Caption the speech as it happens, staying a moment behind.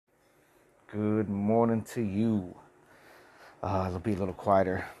Good morning to you. It'll be a little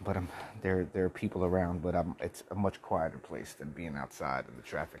quieter, but there are people around, but it's a much quieter place than being outside in the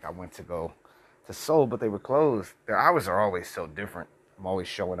traffic. I went to go to Seoul, but they were closed. Their hours are always so different. I'm always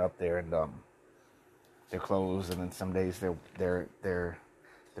showing up there, and they're closed, and then some days they're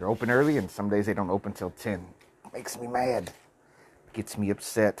open early, and some days they don't open till 10. Makes me mad. Gets me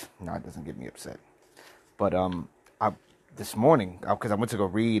upset. No, it doesn't get me upset. But I this morning, because I went to go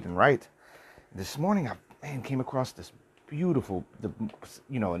read and write. This morning, I came across this beautiful,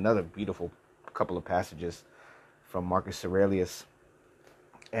 another beautiful couple of passages from Marcus Aurelius,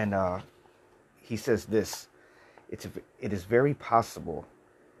 and he says this: it is very possible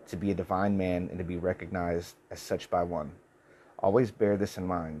to be a divine man and to be recognized as such by one. Always bear this in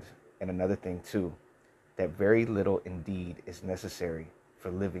mind, and another thing too, that very little indeed is necessary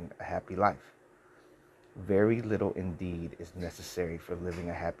for living a happy life. Very little indeed is necessary for living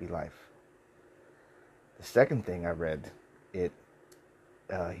a happy life. The second thing I read, he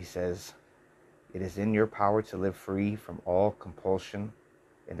says, it is in your power to live free from all compulsion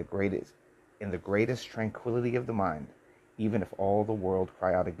in the greatest tranquility of the mind, even if all the world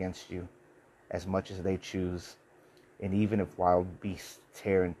cry out against you as much as they choose, and even if wild beasts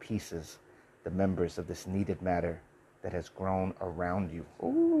tear in pieces the members of this needed matter that has grown around you.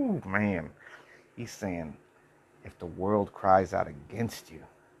 Ooh, man. He's saying, if the world cries out against you,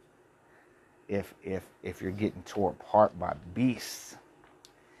 if you're getting torn apart by beasts,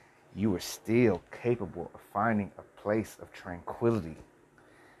 you are still capable of finding a place of tranquility.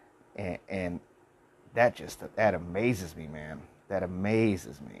 And that amazes me, man. That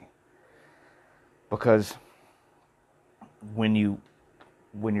amazes me. Because when you're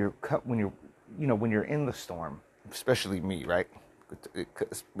in the storm, especially me, right?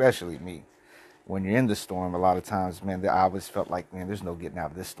 Especially me. When you're in the storm, a lot of times, man, I always felt like, man, there's no getting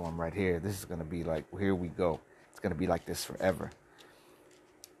out of this storm right here. This is going to be like, here we go. It's going to be like this forever.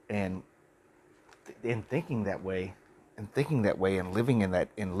 And in thinking that way, and living in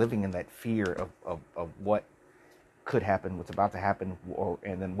that fear of what could happen, what's about to happen,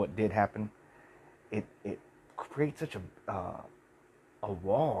 and then what did happen, it creates such a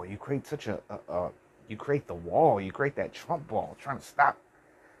wall. You create such you create the wall. You create that Trump wall, trying to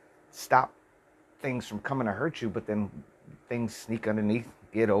stop things from coming to hurt you, but then things sneak underneath.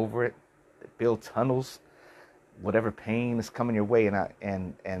 Get over it. Build tunnels. Whatever pain is coming your way,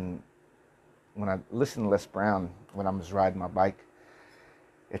 and when I listen to Les Brown when I was riding my bike,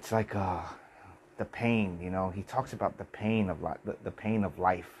 it's like the pain. He talks about the pain of life, the pain of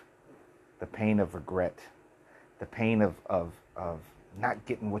life, the pain of regret, the pain of not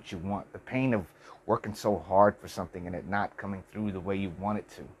getting what you want, the pain of working so hard for something and it not coming through the way you want it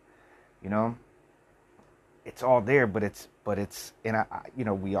to. It's all there, but it's, and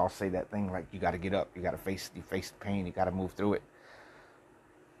we all say that thing like, you got to get up, you got to face the pain, you got to move through it.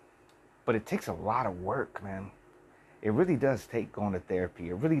 But it takes a lot of work, man. It really does take going to therapy.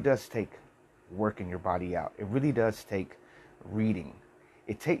 It really does take working your body out. It really does take reading.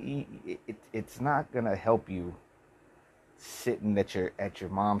 It's not gonna help you sitting at your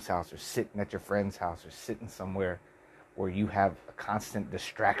mom's house, or sitting at your friend's house, or sitting somewhere where you have a constant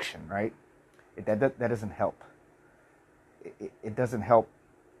distraction, right? That doesn't help. It doesn't help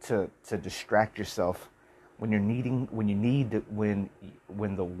to distract yourself when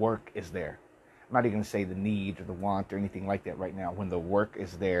the work is there. I'm not even going to say the need or the want or anything like that right now. When the work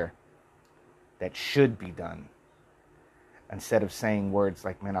is there that should be done, instead of saying words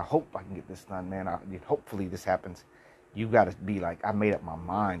like, man, I hope I can get this done, man, hopefully this happens, you got to be like, I made up my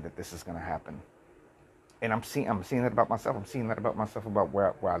mind that this is going to happen. And I'm seeing that about myself. I'm seeing that about myself, about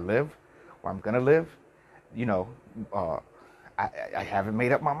where I live, where I'm going to live. I haven't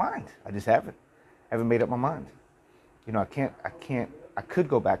made up my mind. I just haven't made up my mind. I could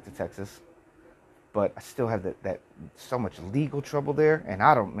go back to Texas, but I still have that so much legal trouble there. And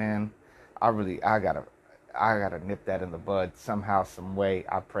I gotta nip that in the bud somehow, some way.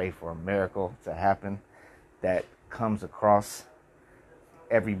 I pray for a miracle to happen that comes across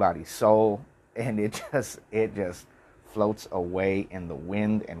everybody's soul, and it just floats away in the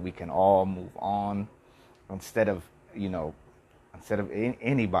wind, and we can all move on instead of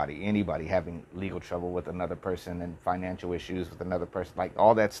anybody having legal trouble with another person and financial issues with another person, like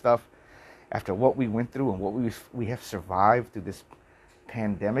all that stuff. After what we went through and what we have survived through this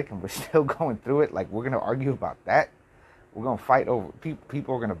pandemic, and we're still going through it, like, we're going to argue about that. We're going to fight over,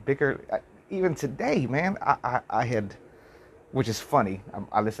 people are going to bicker. Even today, man, I had, which is funny,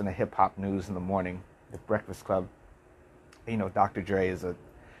 I listen to hip hop news in the morning, the Breakfast Club. Dr. Dre is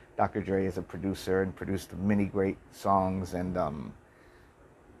a producer and produced many great songs, and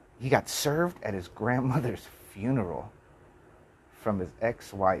He got served at his grandmother's funeral from his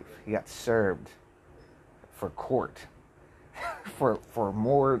ex-wife. He got served for court for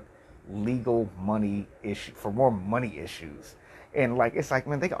more legal money issue, for more money issues. And like, it's like,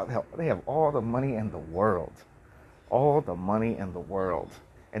 man, they have all the money in the world, all the money in the world.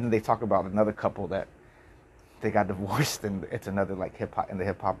 And then they talk about another couple that they got divorced, and it's another like hip hop, in the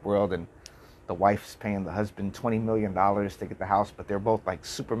hip hop world, and the wife's paying the husband $20 million to get the house, but they're both like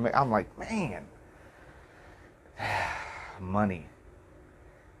super. I'm like, man, money,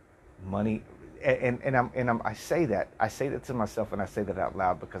 I say that to myself, and I say that out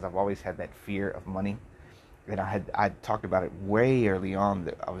loud because I've always had that fear of money. And I talked about it way early on,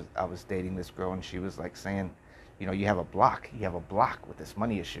 that I was dating this girl, and she was like saying, you know, you have a block with this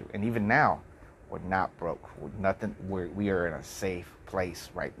money issue. And even now, we're not broke. We are in a safe place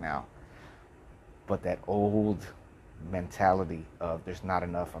right now. But that old mentality of there's not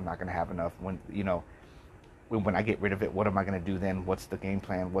enough, I'm not going to have enough. When I get rid of it, what am I going to do then? What's the game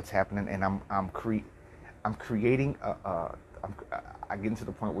plan? What's happening? And I'm creating I get into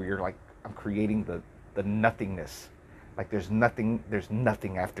the point where you're like, I'm creating the nothingness. Like there's nothing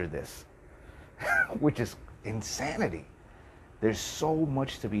after this, which is insanity. There's so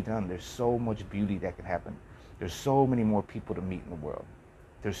much to be done. There's so much beauty that can happen. There's so many more people to meet in the world.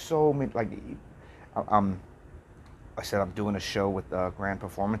 There's so many, like, I said I'm doing a show with Grand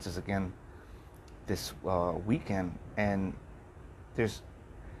Performances again this weekend, and I'm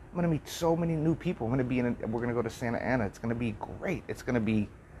going to meet so many new people. We're going to go to Santa Ana. It's going to be great. It's going to be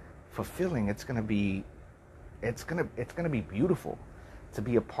fulfilling. It's going to be beautiful to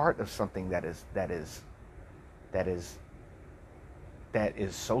be a part of something that is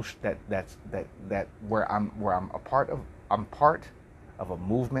social, I'm part of a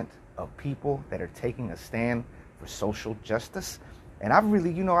movement of people that are taking a stand for social justice. And I've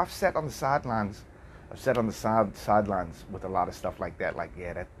really, I've sat on the sidelines. I've sat on the sidelines with a lot of stuff like that. Like,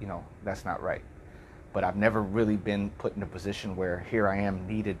 yeah, that's not right. But I've never really been put in a position where here I am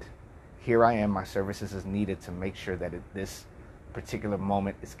needed. Here I am, my services is needed to make sure that this particular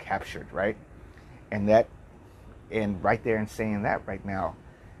moment is captured, right? And right there in saying that right now,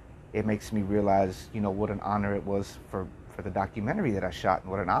 it makes me realize, what an honor it was for the documentary that I shot, and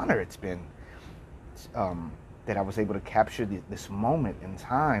what an honor it's been that I was able to capture this moment in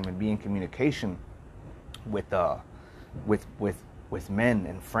time and be in communication with men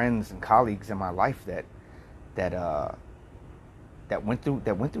and friends and colleagues in my life that went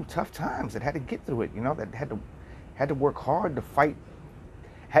through tough times, that had to get through it, that had to work hard to fight,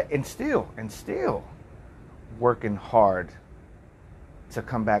 and still working hard to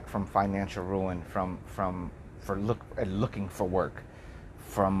come back from financial ruin, looking for work,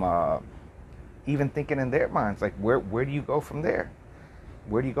 from even thinking in their minds, like, where do you go from there?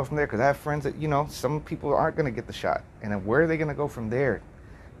 Where do you go from there? Because I have friends that, some people aren't going to get the shot. And then where are they going to go from there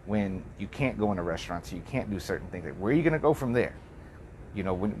when you can't go into restaurants, so you can't do certain things? Like, where are you going to go from there?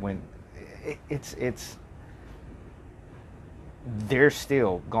 When it's they're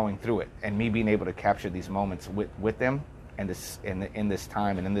still going through it, and me being able to capture these moments with them, and this in this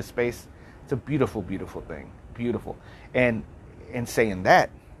time and in this space, it's a beautiful, beautiful thing. Beautiful. And in saying that,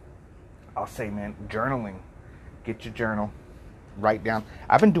 I'll say, man, journaling. Get your journal. Write down.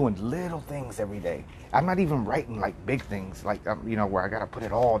 I've been doing little things every day. I'm not even writing like big things, like where I gotta put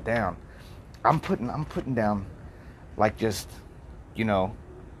it all down. I'm putting down like just, I'm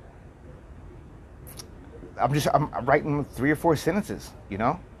writing 3 or 4 sentences,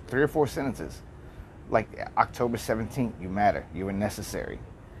 3 or 4 sentences. Like October 17th, you matter. You are necessary,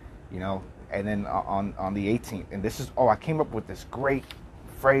 And then on the 18th, and this is, I came up with this great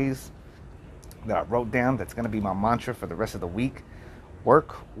phrase that I wrote down that's going to be my mantra for the rest of the week.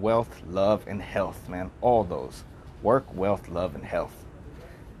 Work, wealth, love, and health, man. All those. Work, wealth, love, and health.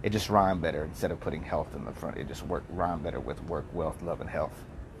 It just rhymed better instead of putting health in the front. It just rhymed better with work, wealth, love, and health.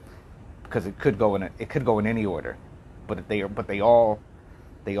 Because it could go in any order, but they all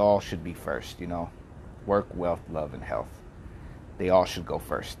should be first, Work, wealth, love, and health. They all should go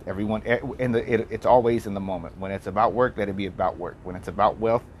first. Everyone, it's always in the moment. When it's about work, let it be about work. When it's about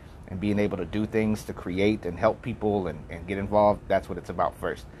wealth and being able to do things to create and help people and get involved, that's what it's about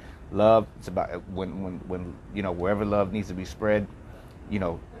first. Love, it's about when wherever love needs to be spread,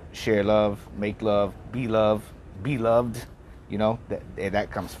 share love, make love, be loved, that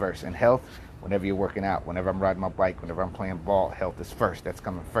comes first. And health, whenever you're working out, whenever I'm riding my bike, whenever I'm playing ball, health is first. That's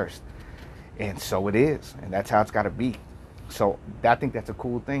coming first. And so it is, and that's how it's got to be. So I think that's a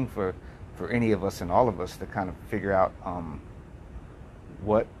cool thing for any of us and all of us to kind of figure out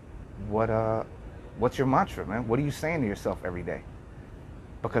what's your mantra, man? What are you saying to yourself every day?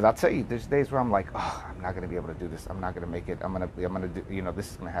 Because I'll tell you, there's days where I'm like, oh, I'm not gonna be able to do this. I'm not gonna make it. I'm gonna do.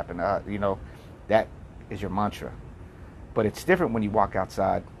 This is gonna happen. That is your mantra. But it's different when you walk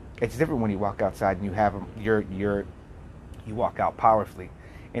outside. It's different when you walk outside and you have you walk out powerfully,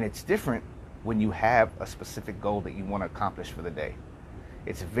 and it's different when you have a specific goal that you want to accomplish for the day.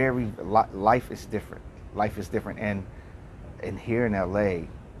 It's very life is different. Life is different, and here in LA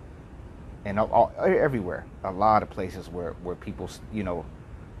and everywhere, a lot of places where people,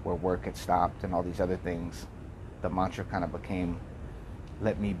 where work had stopped and all these other things, the mantra kind of became,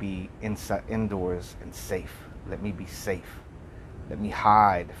 let me be indoors and safe. Let me be safe. Let me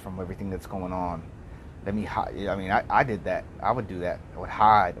hide from everything that's going on. Let me hide. I mean, I did that. I would do that. I would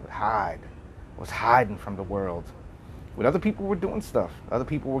hide. I was hiding from the world. When other people were doing stuff, other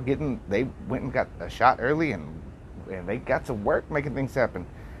people were they went and got a shot early, and they got to work making things happen.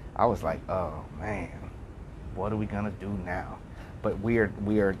 I was like, oh man, what are we gonna do now? But we are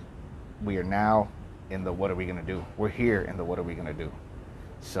now in the what are we gonna do? We're here in the what are we gonna do?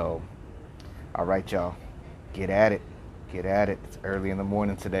 So, all right, y'all, get at it. Get at it. It's early in the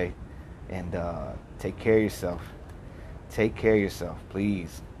morning today, and take care of yourself. Take care of yourself,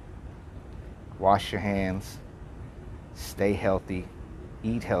 please. Wash your hands. Stay healthy.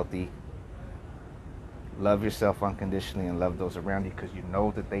 Eat healthy. Love yourself unconditionally and love those around you because you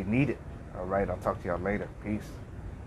know that they need it. All right, I'll talk to y'all later. Peace.